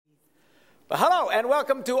Well, hello and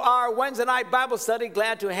welcome to our Wednesday night Bible study.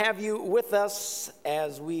 Glad to have you with us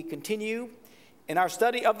as we continue in our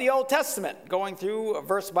study of the Old Testament, going through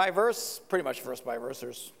verse by verse, pretty much verse by verse.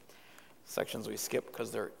 There's sections we skip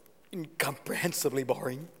because they're incomprehensibly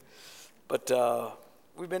boring. But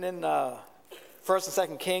we've been in 1st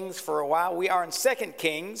and 2nd Kings for a while. We are in 2nd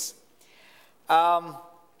Kings.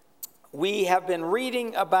 We have been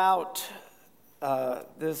reading about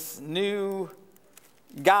this new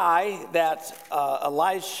guy that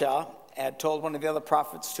Elisha had told one of the other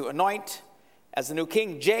prophets to anoint as the new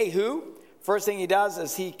king, Jehu. First thing he does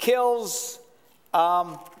is he kills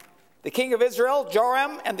the king of Israel,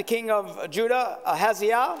 Joram, and the king of Judah,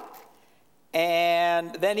 Ahaziah.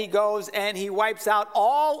 And then he goes and he wipes out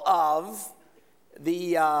all of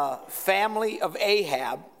the family of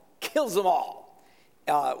Ahab, kills them all,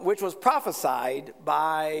 which was prophesied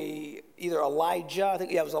by either Elijah. I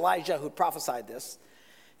think it was Elijah who prophesied this.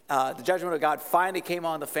 The judgment of God finally came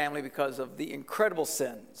on the family because of the incredible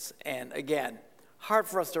sins. And again, hard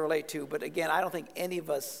for us to relate to, but again, I don't think any of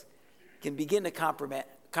us can begin to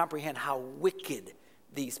comprehend how wicked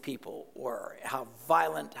these people were, how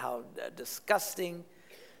violent, how disgusting.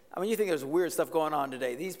 I mean, you think there's weird stuff going on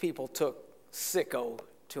today. These people took sicko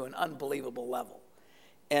to an unbelievable level.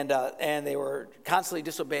 And they were constantly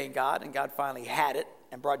disobeying God, and God finally had it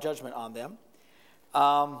and brought judgment on them.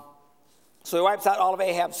 So he wipes out all of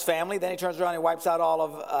Ahab's family. Then he turns around and he wipes out all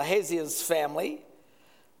of Ahaziah's family.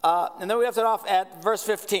 And then we left it off at verse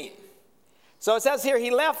 15. So it says here, he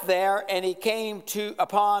left there and he came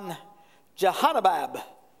upon Jehonadab.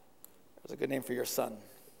 That's a good name for your son,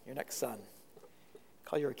 your next son.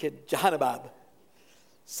 Call your kid Jehonadab,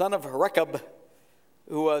 son of Rechab,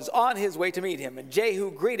 who was on his way to meet him. And Jehu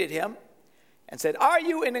greeted him and said, "Are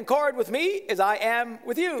you in accord with me as I am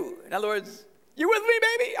with you?" In other words, "You with me,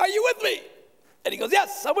 baby? Are you with me?" And he goes,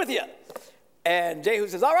 "Yes, I'm with you." And Jehu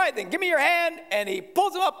says, "All right, then give me your hand." And he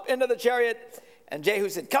pulls him up into the chariot. And Jehu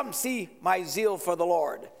said, "Come see my zeal for the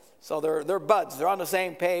Lord." So they're buds. They're on the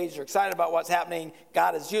same page. They're excited about what's happening.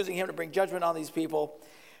 God is using him to bring judgment on these people.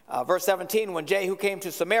 Verse 17, when Jehu came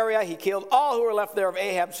to Samaria, he killed all who were left there of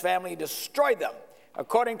Ahab's family, destroyed them,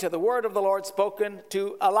 according to the word of the Lord spoken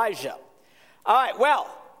to Elijah. All right, well,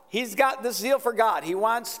 he's got this zeal for God. He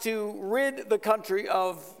wants to rid the country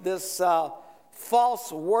of this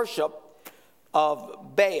false worship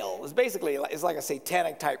of Baal. It's like a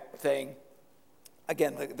satanic type thing.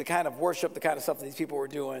 Again, the kind of worship, the kind of stuff that these people were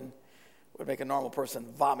doing would make a normal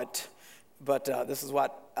person vomit. But this is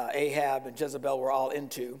what Ahab and Jezebel were all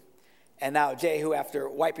into. And now Jehu, after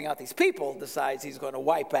wiping out these people, decides he's going to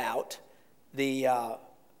wipe out the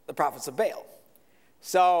prophets of Baal.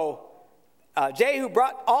 So Jehu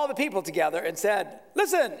brought all the people together and said,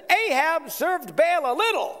 "Listen, Ahab served Baal a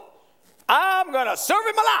little. I'm going to serve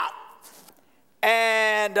him a lot.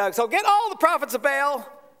 And so get all the prophets of Baal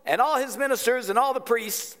and all his ministers and all the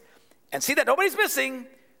priests and see that nobody's missing,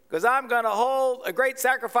 because I'm going to hold a great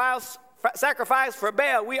sacrifice for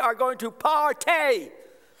Baal. We are going to party.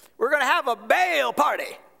 We're going to have a Baal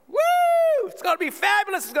party. Woo! It's going to be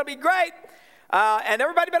fabulous. It's going to be great. And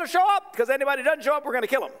everybody better show up, because anybody who doesn't show up, we're going to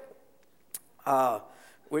kill them."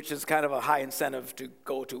 Which is kind of a high incentive to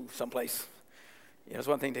go to someplace. You know, it's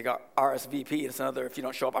one thing to take RSVP, and it's another, if you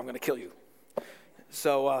don't show up, I'm going to kill you.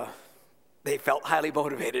 So they felt highly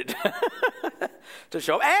motivated to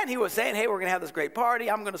show up. And he was saying, "Hey, we're going to have this great party.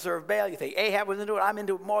 I'm going to serve Baal." You think Ahab was into it? I'm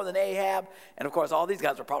into it more than Ahab. And of course, all these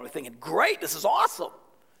guys are probably thinking, "Great, this is awesome."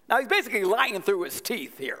 Now, he's basically lying through his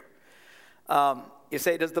teeth here. You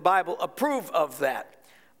say, does the Bible approve of that?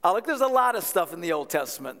 Look, there's a lot of stuff in the Old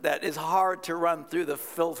Testament that is hard to run through the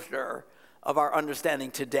filter of our understanding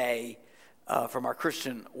today from our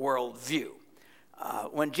Christian worldview.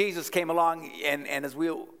 When Jesus came along, and as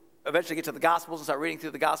we'll eventually get to the Gospels and start reading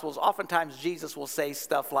through the Gospels, oftentimes Jesus will say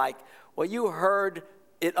stuff like, "Well, you heard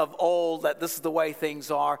it of old that this is the way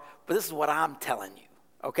things are, but this is what I'm telling you."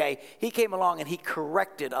 Okay? He came along and he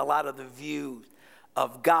corrected a lot of the views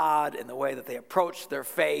of God and the way that they approach their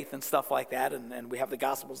faith and stuff like that. And we have the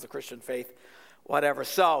Gospels, the Christian faith, whatever.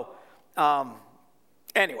 So,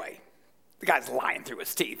 anyway, the guy's lying through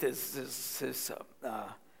his teeth. His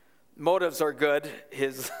motives are good.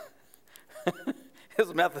 His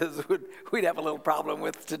methods we'd have a little problem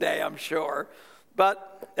with today, I'm sure.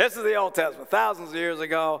 But this is the Old Testament. Thousands of years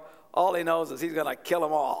ago, all he knows is he's going to kill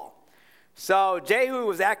them all. So Jehu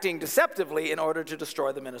was acting deceptively in order to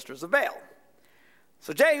destroy the ministers of Baal.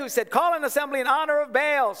 So Jehu said, "Call an assembly in honor of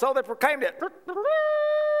Baal." So they proclaimed it.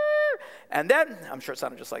 And then, I'm sure it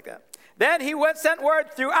sounded just like that. Then he sent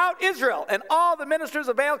word throughout Israel, and all the ministers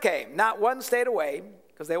of Baal came. Not one stayed away,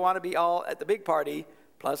 because they want to be all at the big party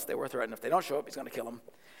Plus, they were threatened if they don't show up, he's going to kill them.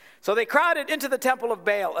 So they crowded into the temple of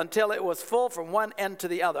Baal until it was full from one end to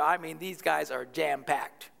the other. I mean, these guys are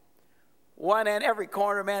jam-packed. One end, every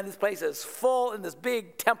corner, man, this place is full in this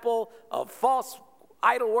big temple of false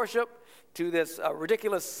idol worship to this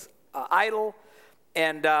ridiculous idol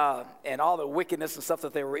and all the wickedness and stuff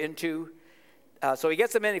that they were into. So he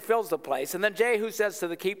gets them in, he fills the place. And then Jehu says to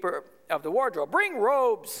the keeper of the wardrobe, bring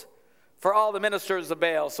robes for all the ministers of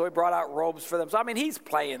Baal. So he brought out robes for them. So, I mean, he's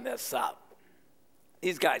playing this up.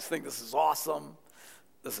 These guys think this is awesome.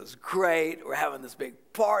 This is great. We're having this big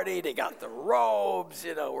party. They got the robes.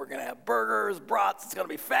 You know, we're going to have burgers, brats. It's going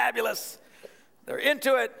to be fabulous. They're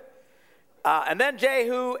into it. And then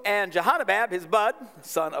Jehu and Jehonadab, his bud,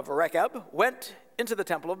 son of Rechab, went into the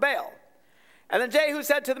temple of Baal. And then Jehu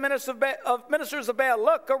said to the ministers of Baal,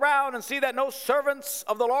 look around and see that no servants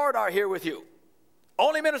of the Lord are here with you.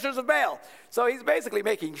 Only ministers of Baal. So he's basically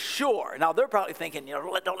making sure. Now, they're probably thinking, you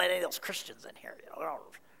know, don't let any of those Christians in here. You know,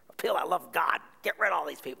 people that love God, get rid of all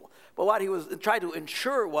these people. But what he was trying to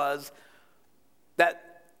ensure was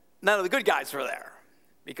that none of the good guys were there.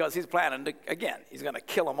 Because he's planning to, again, he's going to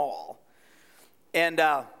kill them all. And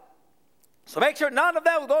so make sure none of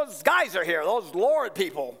those guys are here, those Lord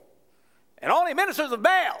people. And only ministers of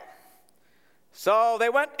Baal. So they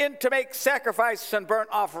went in to make sacrifices and burnt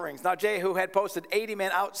offerings. Now Jehu had posted 80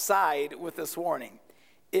 men outside with this warning.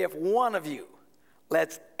 If one of you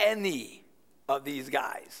lets any of these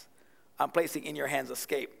guys I'm placing in your hands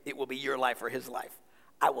escape, it will be your life or his life.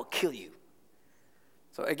 I will kill you.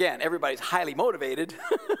 So again, everybody's highly motivated.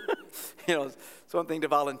 You know, it's one thing to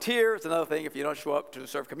volunteer. It's another thing if you don't show up to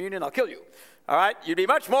serve communion, I'll kill you. All right? You'd be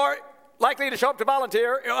much more likely to show up to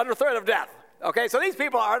volunteer under threat of death. Okay, so these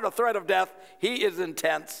people are under threat of death. He is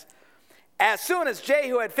intense. As soon as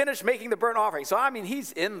Jehu had finished making the burnt offering, so I mean,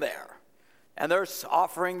 he's in there. And they're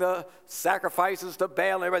offering the sacrifices to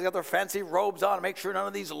Baal, and everybody's got their fancy robes on to make sure none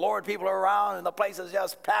of these Lord people are around, and the place is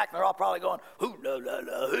just packed, and they're all probably going,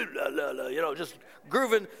 hoo-la-la-la, hoo-la-la-la, you know, just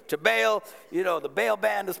grooving to Baal. You know, the Baal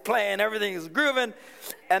band is playing, everything is grooving.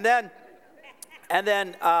 And then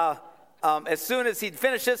as soon as he'd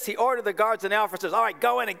finished this, he ordered the guards and the officers, all right,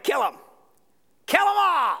 go in and kill them. Kill them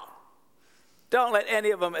all. Don't let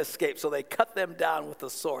any of them escape. So they cut them down with the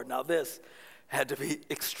sword. Now this had to be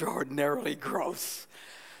extraordinarily gross.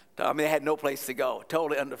 I mean, they had no place to go,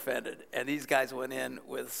 totally undefended. And these guys went in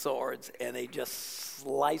with swords, and they just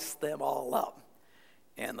sliced them all up.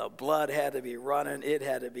 And the blood had to be running. It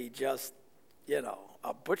had to be just, you know,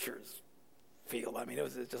 a butcher's field. I mean, it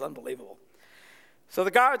was just unbelievable. So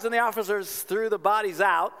the guards and the officers threw the bodies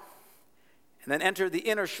out and then entered the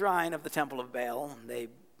inner shrine of the temple of Baal. And they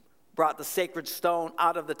brought the sacred stone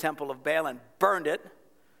out of the temple of Baal and burned it.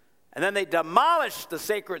 And then they demolished the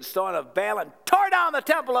sacred stone of Baal and tore down the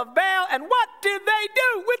temple of Baal. And what did they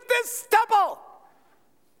do with this temple?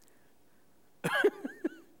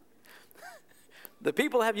 The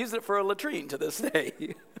people have used it for a latrine to this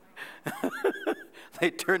day.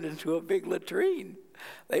 They turned it into a big latrine.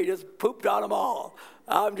 They just pooped on them all.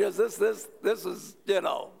 This is, you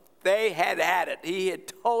know, they had it. He had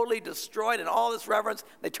totally destroyed in all this reverence.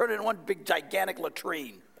 They turned it into one big gigantic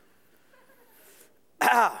latrine.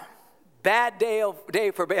 Bad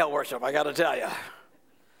day for Baal worship, I got to tell you.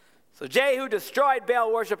 So Jehu destroyed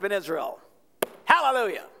Baal worship in Israel.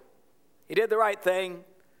 Hallelujah. He did the right thing.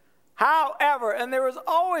 However, and there was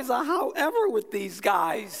always a however with these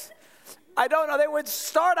guys. I don't know, they would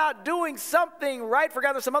start out doing something right for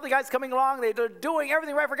God. There's some other guys coming along. They're doing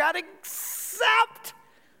everything right for God except,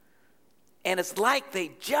 and it's like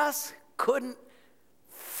they just couldn't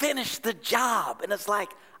finish the job. And it's like,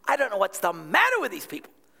 I don't know what's the matter with these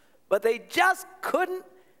people, but they just couldn't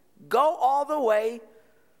go all the way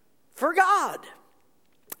for God.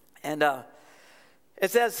 And it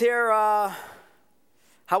says here,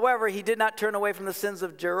 however, he did not turn away from the sins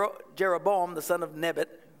of Jeroboam, the son of Nebat,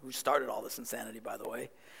 who started all this insanity, by the way,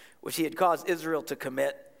 which he had caused Israel to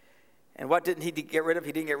commit. And what didn't he get rid of?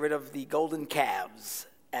 He didn't get rid of the golden calves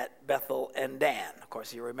at Bethel and Dan. Of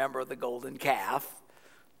course, you remember the golden calf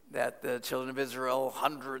that the children of Israel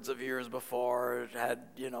hundreds of years before had,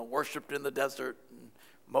 worshipped in the desert. And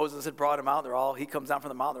Moses had brought him out. He comes down from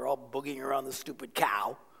the mountain. They're all boogieing around this stupid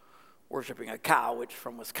cow, worshiping a cow, which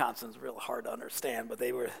from Wisconsin is real hard to understand, but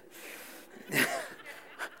they were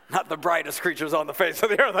not the brightest creatures on the face of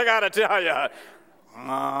the earth, I got to tell you.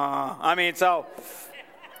 So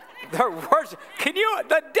they're worship.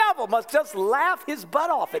 The devil must just laugh his butt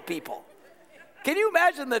off at people. Can you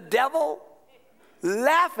imagine the devil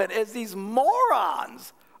laughing as these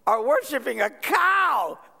morons are worshiping a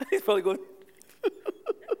cow? He's probably going,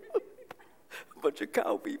 a bunch of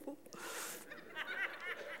cow people.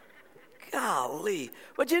 Golly.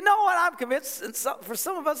 But you know what? I'm convinced, and for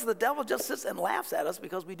some of us, the devil just sits and laughs at us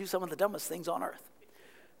because we do some of the dumbest things on earth.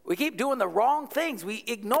 We keep doing the wrong things. We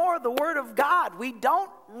ignore the Word of God. We don't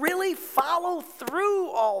really follow through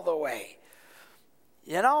all the way.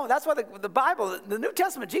 You know, that's why the Bible, the New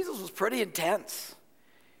Testament, Jesus was pretty intense.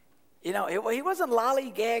 You know, he wasn't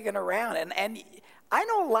lollygagging around. And I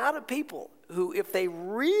know a lot of people who, if they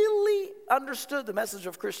really understood the message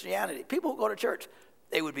of Christianity, people who go to church,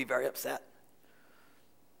 they would be very upset.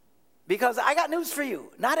 Because I got news for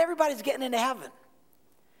you. Not everybody's getting into heaven.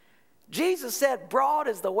 Jesus said, broad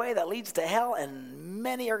is the way that leads to hell, and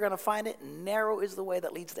many are going to find it. Narrow is the way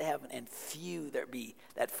that leads to heaven, and few there be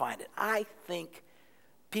that find it. I think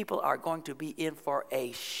people are going to be in for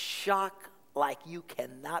a shock like you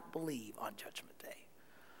cannot believe on Judgment Day.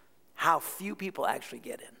 How few people actually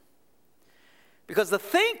get in. Because the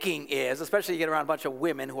thinking is, especially you get around a bunch of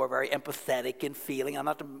women who are very empathetic and feeling. I'm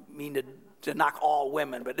not to mean to knock all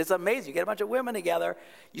women, but it's amazing. You get a bunch of women together,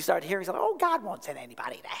 you start hearing something, oh, God won't send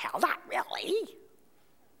anybody to hell. Not really.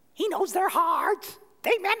 He knows their hearts.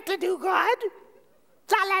 They meant to do good.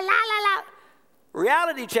 La la la la la.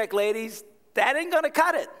 Reality check, ladies. That ain't going to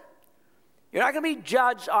cut it. You're not going to be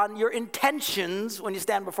judged on your intentions when you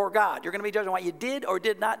stand before God. You're going to be judged on what you did or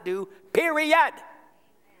did not do, period.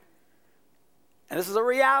 And this is a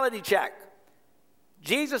reality check.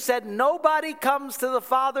 Jesus said, nobody comes to the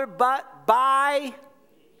Father but by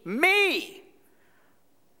me.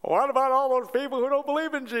 What about all those people who don't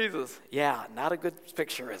believe in Jesus? Yeah, not a good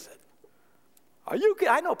picture, is it?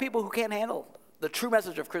 I know people who can't handle the true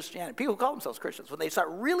message of Christianity. People who call themselves Christians, when they start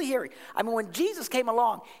really hearing. I mean, when Jesus came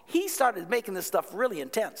along, he started making this stuff really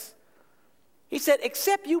intense. He said,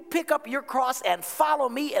 except you pick up your cross and follow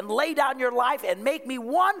me and lay down your life and make me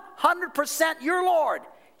 100% your Lord,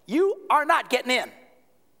 you are not getting in.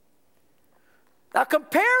 Now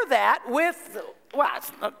compare that with, well,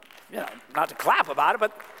 it's not, not to clap about it,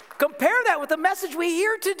 but compare that with the message we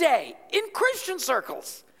hear today in Christian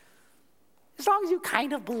circles. As long as you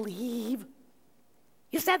kind of believe,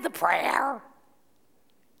 you said the prayer,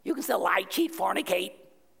 you can still lie, cheat, fornicate,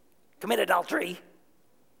 commit adultery,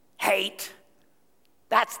 hate.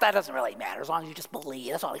 That doesn't really matter as long as you just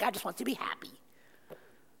believe. That's all. God just wants you to be happy.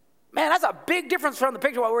 Man, that's a big difference from the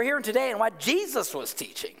picture of what we're hearing today and what Jesus was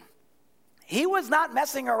teaching. He was not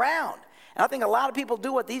messing around. And I think a lot of people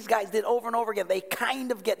do what these guys did over and over again. They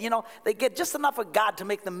kind of get, they get just enough of God to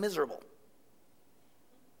make them miserable.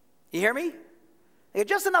 You hear me? They get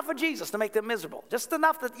just enough of Jesus to make them miserable. Just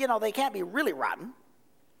enough that, they can't be really rotten.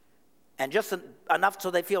 And just enough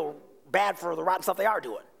so they feel bad for the rotten stuff they are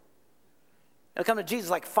doing. They'll come to Jesus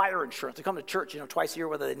like fire insurance. They come to church, twice a year,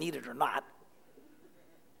 whether they need it or not.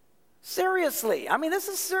 Seriously. I mean, this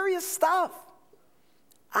is serious stuff.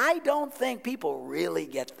 I don't think people really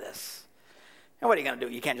get this. And what are you going to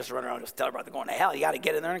do? You can't just run around and just tell everybody they're going to hell. You got to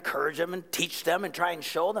get in there and encourage them and teach them and try and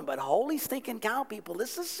show them. But holy stinking cow, people,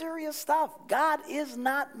 this is serious stuff. God is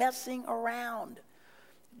not messing around.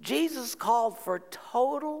 Jesus called for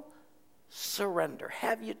total surrender.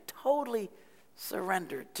 Have you totally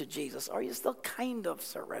surrendered to Jesus? Or are you still kind of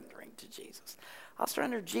surrendering to Jesus? I'll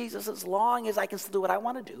surrender to Jesus as long as I can still do what I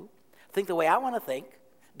want to do, think the way I want to think,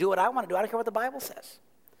 do what I want to do. I don't care what the Bible says.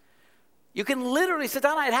 You can literally sit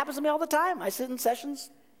down. It happens to me all the time. I sit in sessions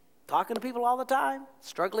talking to people all the time,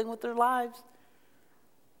 struggling with their lives.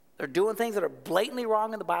 They're doing things that are blatantly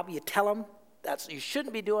wrong in the Bible. You tell them you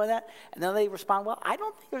shouldn't be doing that. And then they respond, well, I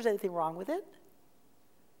don't think there's anything wrong with it.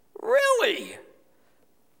 Really?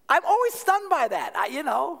 I'm always stunned by that.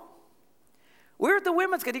 We were at the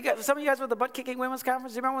women's, some of you guys were at the butt-kicking women's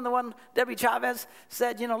conference. You remember when the one, Debbie Chavez,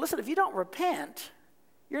 said, listen, if you don't repent,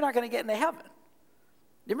 you're not going to get into heaven.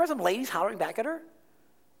 You remember some ladies hollering back at her?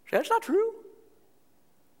 That's not true.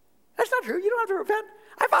 That's not true. You don't have to repent.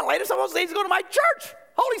 I found later some of those ladies go to my church.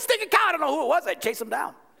 Holy stinking cow. I don't know who it was. I'd chase them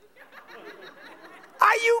down.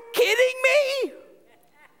 Are you kidding me?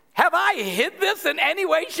 Have I hid this in any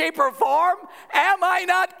way, shape, or form? Am I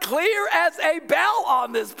not clear as a bell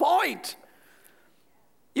on this point?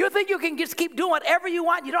 You think you can just keep doing whatever you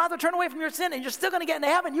want? You don't have to turn away from your sin and you're still going to get into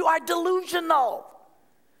heaven? You are delusional.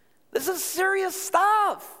 This is serious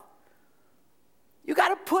stuff. You got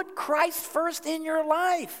to put Christ first in your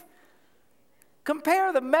life.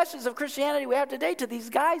 Compare the message of Christianity we have today to these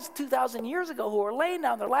guys 2,000 years ago who were laying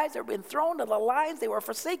down their lives. They've been thrown to the lions. They were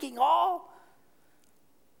forsaking all.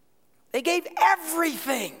 They gave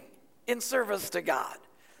everything in service to God.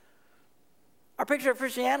 Our picture of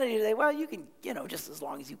Christianity today, well, you can, just as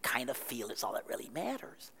long as you kind of feel it's all that really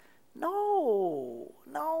matters. No.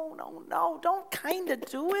 Don't kind of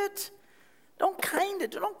do it. Don't kind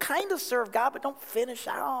of serve God, but don't finish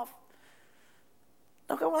off.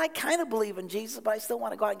 Okay, well, I kind of believe in Jesus, but I still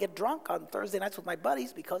want to go out and get drunk on Thursday nights with my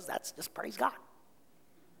buddies because that's just praise God.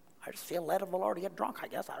 I just feel led of the Lord to get drunk, I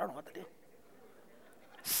guess. I don't know what to do.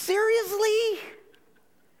 Seriously?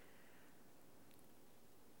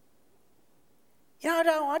 You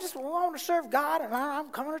know, I just want to serve God, and I'm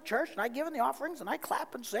coming to church, and I give in the offerings, and I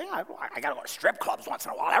clap and sing. I got to go to strip clubs once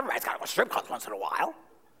in a while. Everybody's got to go to strip clubs once in a while.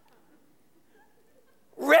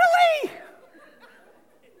 Really?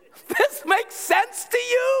 This makes sense to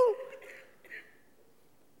you?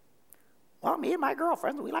 Well, me and my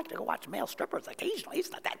girlfriend, we like to go watch male strippers occasionally.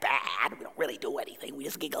 It's not that bad. We don't really do anything. We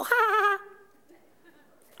just giggle, ha.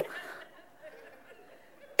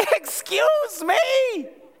 Excuse me?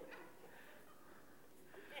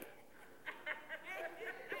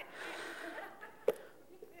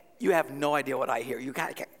 You have no idea what I hear. You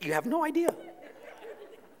have no idea.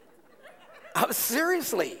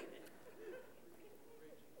 Seriously.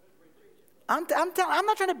 I'm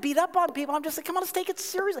not trying to beat up on people. I'm just saying, come on, let's take it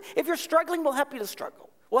seriously. If you're struggling, we'll help you to struggle.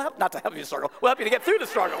 Not to help you to struggle. We'll help you to get through the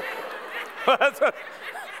struggle. We don't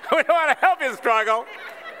want to help you struggle.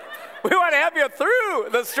 We want to help you through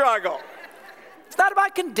the struggle. It's not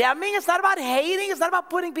about condemning. It's not about hating. It's not about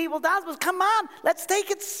putting people down. But come on, let's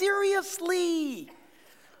take it seriously.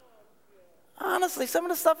 Honestly, some of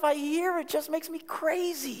the stuff I hear, it just makes me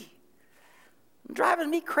crazy. Driving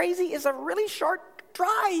me crazy is a really short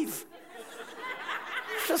drive.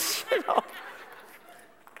 Just, you know.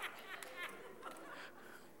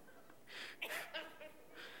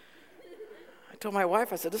 I told my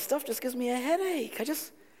wife, I said, this stuff just gives me a headache.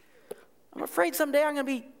 I'm afraid someday I'm going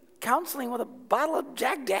to be counseling with a bottle of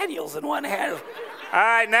Jack Daniels in one hand. All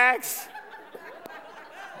right, next.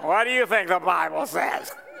 What do you think the Bible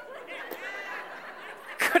says?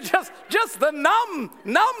 just the numb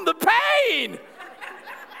the pain.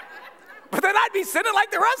 But then I'd be sitting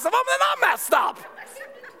like the rest of them, and I'm messed up.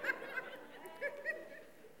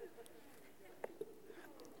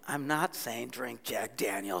 I'm not saying drink Jack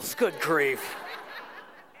Daniels. Good grief.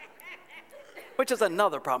 Which is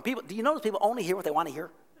another problem. Do you notice people only hear what they want to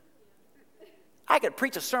hear? I could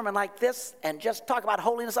preach a sermon like this and just talk about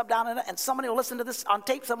holiness up, down, and somebody will listen to this on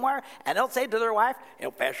tape somewhere, and they'll say to their wife,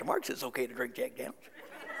 Pastor Mark says it's okay to drink Jack Daniels.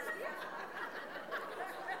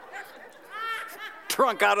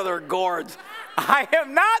 Drunk out of their gourds. I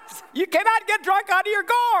am not. You cannot get drunk out of your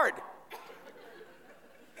gourd.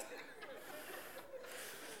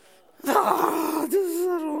 I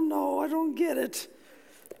don't know. I don't get it.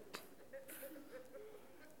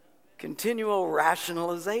 Continual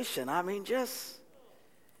rationalization.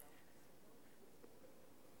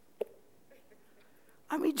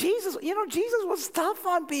 Jesus, Jesus was tough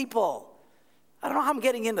on people. I don't know how I'm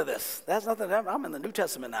getting into this. That's nothing. I'm in the New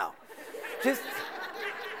Testament now.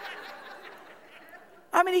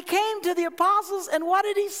 He came to the apostles, and what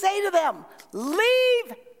did he say to them?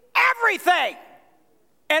 Leave everything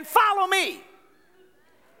and follow me.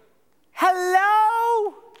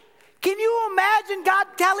 Hello? Can you imagine God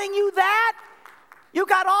telling you that? You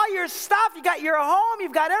got all your stuff, you got your home,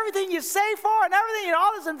 you've got everything you save for and everything,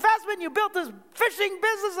 all this investment, you built this fishing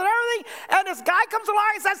business and everything, and this guy comes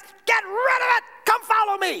along and says, get rid of it, come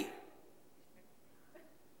follow me.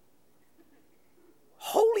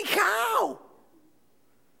 Holy cow.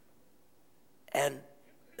 And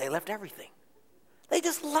they left everything. They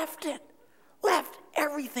just left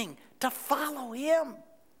everything to follow him.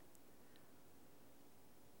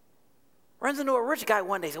 Runs into a rich guy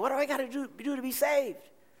one day, says, what do I got to do to be saved?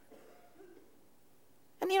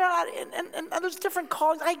 And and there's different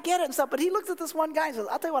callings. I get it and stuff, but he looks at this one guy and says,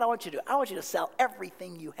 I'll tell you what I want you to do. I want you to sell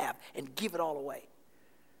everything you have and give it all away.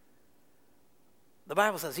 The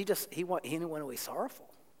Bible says he went away sorrowful.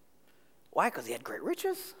 Why? Because he had great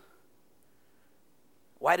riches.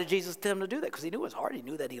 Why did Jesus tell him to do that? Because he knew his heart. He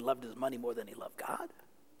knew that he loved his money more than he loved God.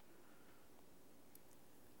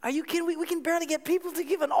 Are you kidding? We can barely get people to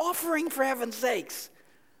give an offering, for heaven's sakes.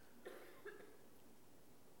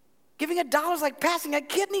 Giving $1 is like passing a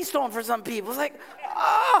kidney stone for some people. It's like,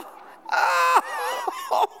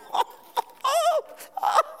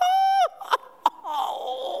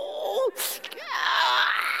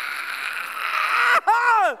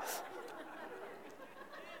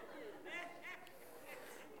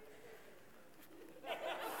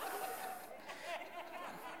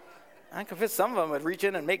 I'm convinced some of them would reach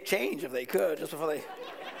in and make change if they could, just before they...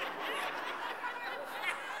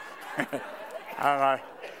 I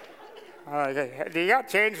don't know. Do you got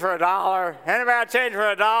change for $1? Anybody got change for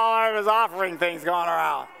 $1? There's offering things going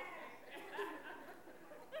around.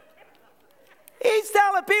 He's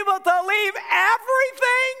telling people to leave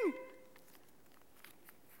everything?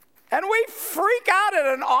 And we freak out at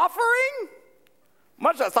an offering?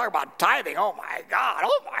 Much less talk about tithing. Oh my God.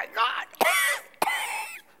 Oh my God.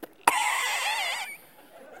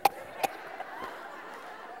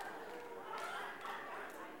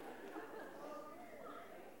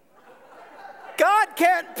 God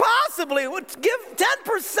can't possibly give 10%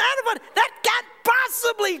 of it. That can't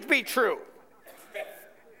possibly be true.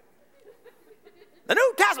 The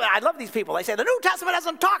New Testament, I love these people. They say the New Testament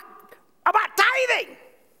doesn't talk about tithing.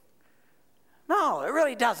 No, it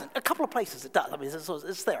really doesn't. A couple of places it does. I mean,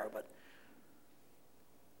 it's there, but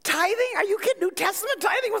tithing? Are you kidding? New Testament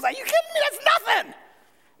tithing was like, you kidding me? That's nothing.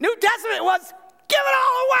 New Testament was give it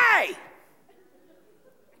all away.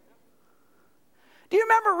 Do you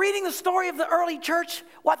remember reading the story of the early church,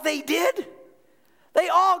 what they did? They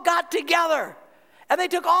all got together, and they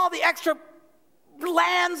took all the extra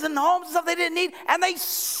lands and homes and stuff they didn't need, and they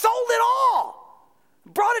sold it all.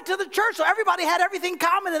 Brought it to the church, so everybody had everything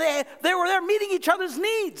common, and they were there meeting each other's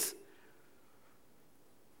needs.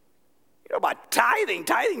 You know about tithing?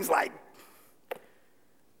 Tithing's like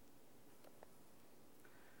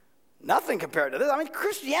nothing compared to this. I mean,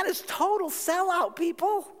 Christianity is total sellout,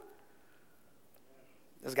 people.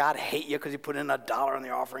 Does God hate you because you put in $1 in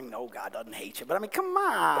the offering? No, God doesn't hate you. But I mean, come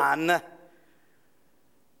on.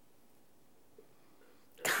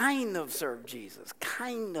 Kind of serve Jesus.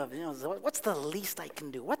 Kind of. You know, what's the least I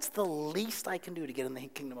can do? What's the least I can do to get in the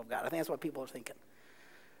kingdom of God? I think that's what people are thinking.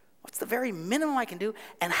 What's the very minimum I can do?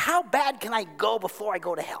 And how bad can I go before I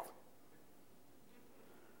go to hell?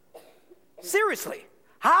 Seriously.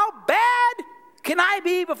 How bad can I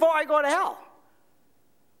be before I go to hell?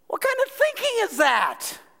 What kind of thinking is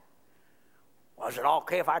that? Well, is it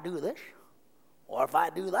okay if I do this? Or if I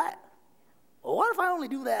do that? Well, what if I only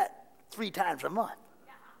do that 3 times a month?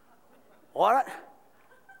 What?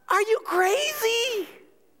 Are you crazy?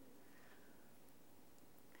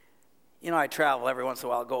 You know, I travel every once in a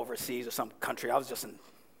while, go overseas or some country. I was just in,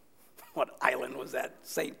 what island was that?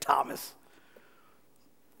 St. Thomas.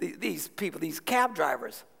 These people, these cab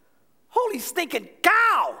drivers, holy stinking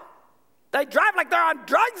cow! They drive like they're on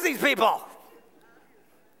drugs, these people.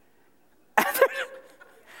 And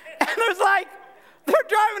there's like, they're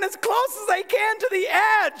driving as close as they can to the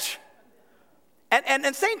edge.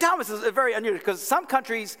 And St. Thomas is very unusual because some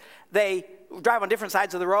countries, they drive on different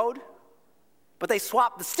sides of the road, but they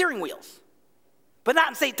swap the steering wheels. But not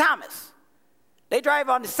in St. Thomas. They drive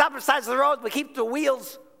on the separate sides of the road, but keep the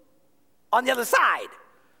wheels on the other side.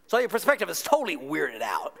 So your perspective is totally weirded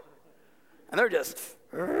out. And they're just...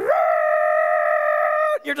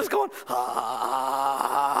 You're just going,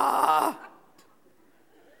 ah.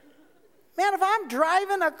 Man, if I'm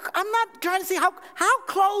driving, I'm not trying to see how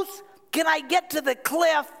close can I get to the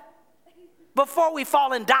cliff before we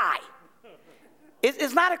fall and die.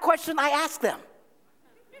 It's not a question I ask them.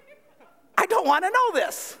 I don't want to know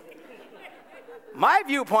this. My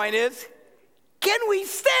viewpoint is, can we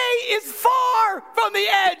stay as far from the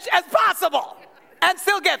edge as possible and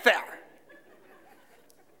still get there?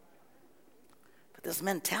 This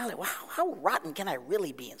mentality, wow, how rotten can I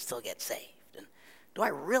really be and still get saved? And do I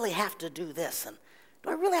really have to do this? And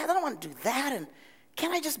I don't want to do that. And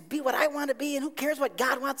can I just be what I want to be? And who cares what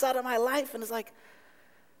God wants out of my life? And it's like,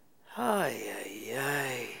 ay, ay,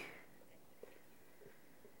 ay.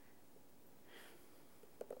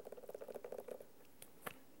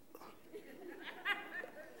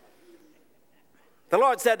 The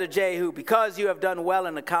Lord said to Jehu, because you have done well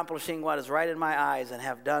in accomplishing what is right in my eyes and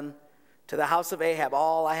have done to the house of Ahab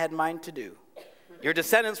all I had in mind to do, your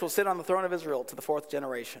descendants will sit on the throne of Israel to the 4th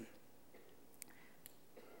generation.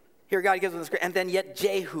 Here God gives them this great, and then yet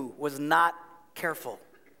Jehu was not careful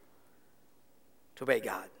to obey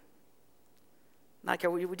God. Not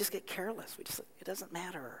careful. We just get careless. It doesn't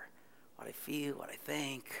matter what I feel, what I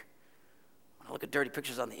think. When I look at dirty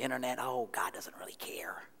pictures on the internet, oh, God doesn't really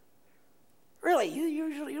care. Really? You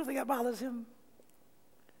don't think that bothers him?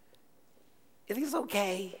 You think it's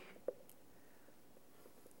okay?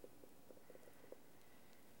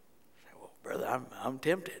 Well, brother, I'm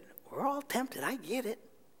tempted. We're all tempted. I get it.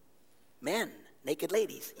 Men, naked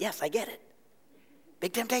ladies. Yes, I get it.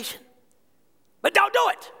 Big temptation. But don't do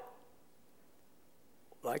it.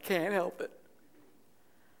 Well, I can't help it.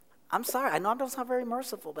 I'm sorry. I know I don't sound very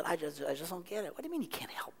merciful, but I just don't get it. What do you mean you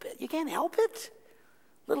can't help it? You can't help it?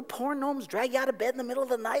 Little porn gnomes drag you out of bed in the middle of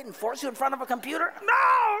the night and force you in front of a computer?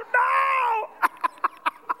 No!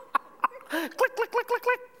 Click, click, click, click,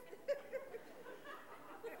 click.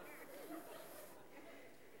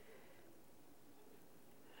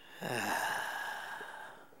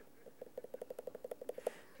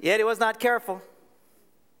 Yet he was not careful.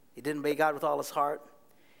 He didn't obey God with all his heart.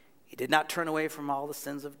 He did not turn away from all the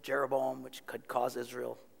sins of Jeroboam, which could cause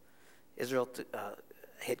Israel to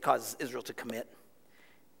had caused Israel to commit.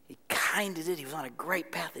 He kind of did. He was on a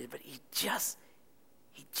great path, but he just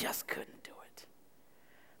couldn't do it.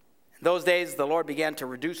 In those days, the Lord began to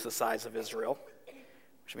reduce the size of Israel,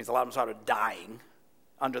 which means a lot of them started dying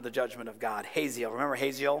under the judgment of God. Hazael, remember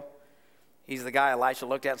Hazael? He's the guy Elisha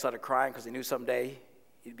looked at and started crying because he knew someday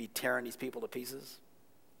he'd be tearing these people to pieces.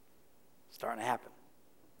 It's starting to happen.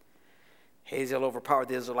 Hazael overpowered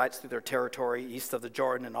the Israelites through their territory east of the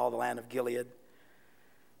Jordan and all the land of Gilead.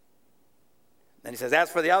 Then he says, as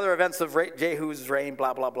for the other events of Jehu's reign,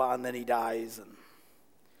 blah, blah, blah, and then he dies.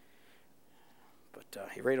 But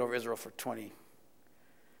he reigned over Israel for 28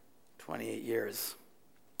 years.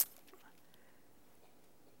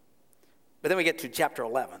 But then we get to chapter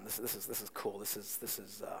 11. This is cool. This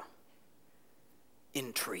is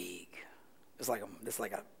intrigue. It's like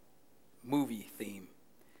a movie theme.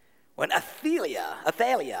 When Athaliah,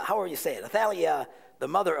 how you say it? Athaliah, the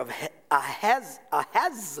mother of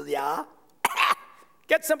Ahaziah,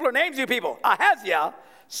 get simpler names, you people. Ahaziah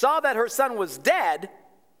saw that her son was dead.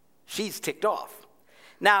 She's ticked off.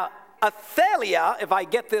 Now, Athaliah, if I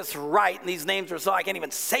get this right, and these names are so I can't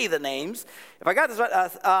even say the names. If I got this right,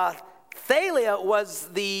 Athaliah was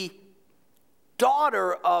the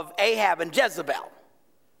daughter of Ahab and Jezebel.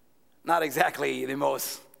 Not exactly the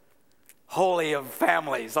most holy of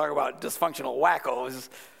families. Talk about dysfunctional wackos.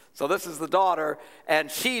 So this is the daughter,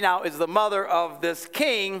 and she now is the mother of this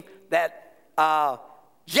king that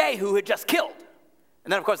Jehu had just killed.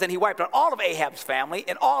 And then, of course, he wiped out all of Ahab's family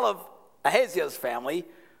and all of Ahaziah's family.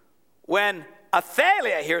 When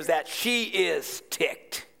Athaliah hears that, she is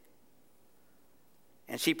ticked.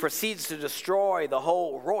 And she proceeds to destroy the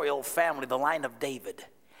whole royal family, the line of David.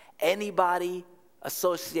 Anybody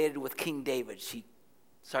associated with King David, she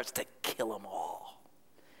starts to kill them all.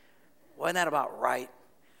 Wasn't that about right?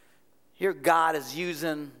 Here God is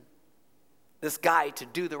using this guy to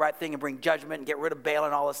do the right thing and bring judgment and get rid of Baal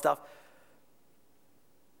and all this stuff.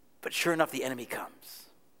 But sure enough, the enemy comes.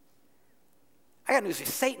 I got news for you.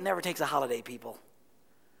 Satan never takes a holiday, people.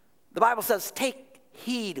 The Bible says, take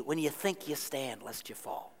heed when you think you stand, lest you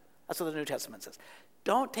fall. That's what the New Testament says.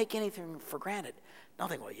 Don't take anything for granted. Don't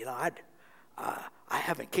think, well, I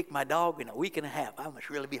haven't kicked my dog in a week and a half. I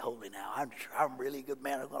must really be holy now. I'm really a good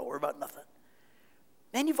man. I'm not going to worry about nothing.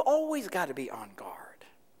 Man, you've always got to be on guard.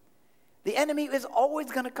 The enemy is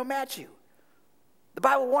always going to come at you. The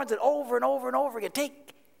Bible warns it over and over and over again.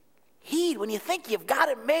 Take heed when you think you've got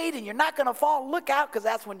it made and you're not going to fall. Look out, because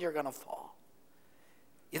that's when you're going to fall.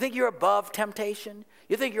 You think you're above temptation?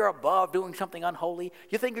 You think you're above doing something unholy?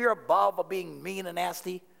 You think you're above being mean and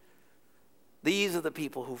nasty? These are the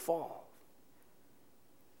people who fall.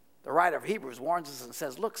 The writer of Hebrews warns us and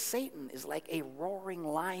says, look, Satan is like a roaring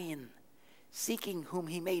lion, seeking whom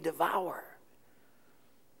he may devour.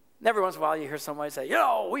 And every once in a while you hear somebody say,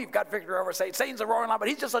 we've got victory over Satan. Satan's a roaring lion, but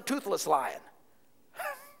he's just a toothless lion.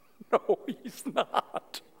 No, he's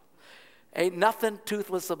not. Ain't nothing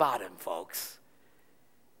toothless about him, folks.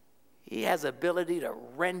 He has ability to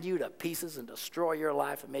rend you to pieces and destroy your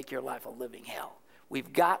life and make your life a living hell.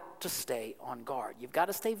 We've got to stay on guard. You've got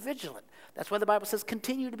to stay vigilant. That's why the Bible says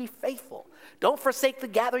continue to be faithful. Don't forsake the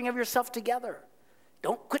gathering of yourself together.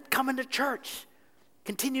 Don't quit coming to church.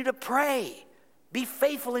 Continue to pray. Be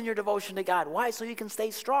faithful in your devotion to God. Why? So you can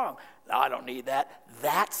stay strong. No, I don't need that.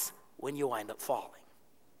 That's when you wind up falling.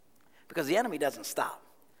 Because the enemy doesn't stop.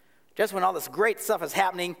 Just when all this great stuff is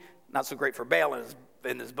happening, not so great for Baal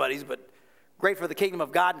and his buddies, but great for the kingdom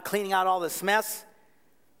of God and cleaning out all this mess,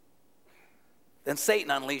 then Satan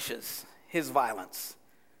unleashes his violence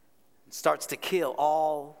and starts to kill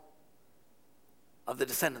all of the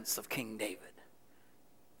descendants of King David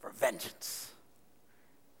for vengeance.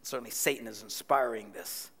 Certainly Satan is inspiring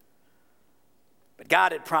this. But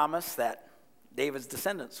God had promised that David's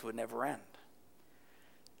descendants would never end.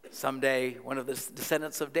 Someday, one of the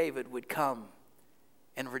descendants of David would come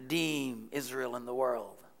and redeem Israel and the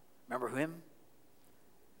world. Remember him?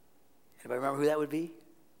 Anybody remember who that would be?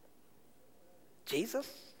 Jesus?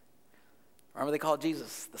 Remember they called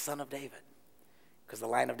Jesus the son of David, because the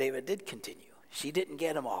line of David did continue. She didn't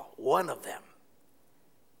get them all. One of them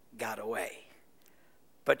got away.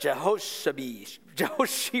 But Jehosheba,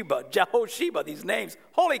 these names,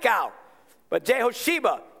 holy cow. But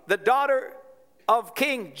Jehosheba, the daughter of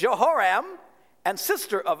King Jehoram and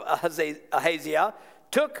sister of Ahaziah,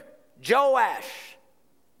 took Joash,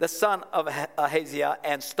 the son of Ahaziah,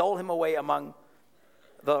 and stole him away among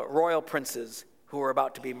the royal princes who were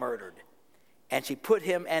about to be murdered. And she put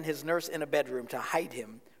him and his nurse in a bedroom to hide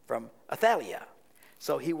him from Athaliah.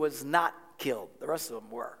 So he was not killed. The rest of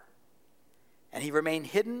them were. And he remained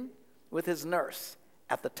hidden with his nurse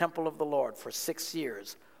at the temple of the Lord for 6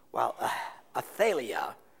 years, while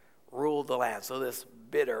Athaliah ruled the land. So this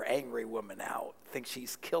bitter, angry woman now thinks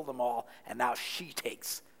she's killed them all, and now she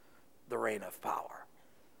takes the reign of power.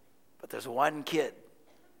 But there's one kid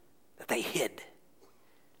that they hid.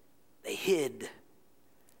 They hid.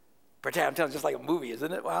 Pretend, I'm telling you, just like a movie,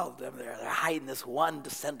 isn't it? Well, they're hiding this one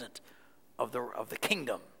descendant of the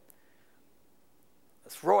kingdom.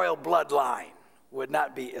 This royal bloodline would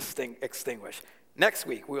not be extinguished. Next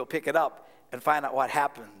week, we'll pick it up and find out what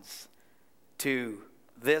happens to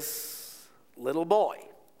this little boy,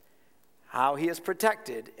 how he is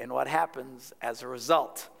protected, and what happens as a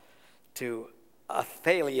result to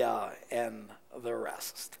Athaliah and the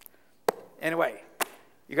rest. Anyway,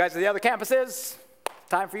 you guys at the other campuses,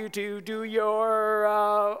 time for you to do your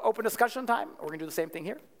open discussion time. We're going to do the same thing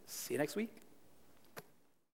here. See you next week.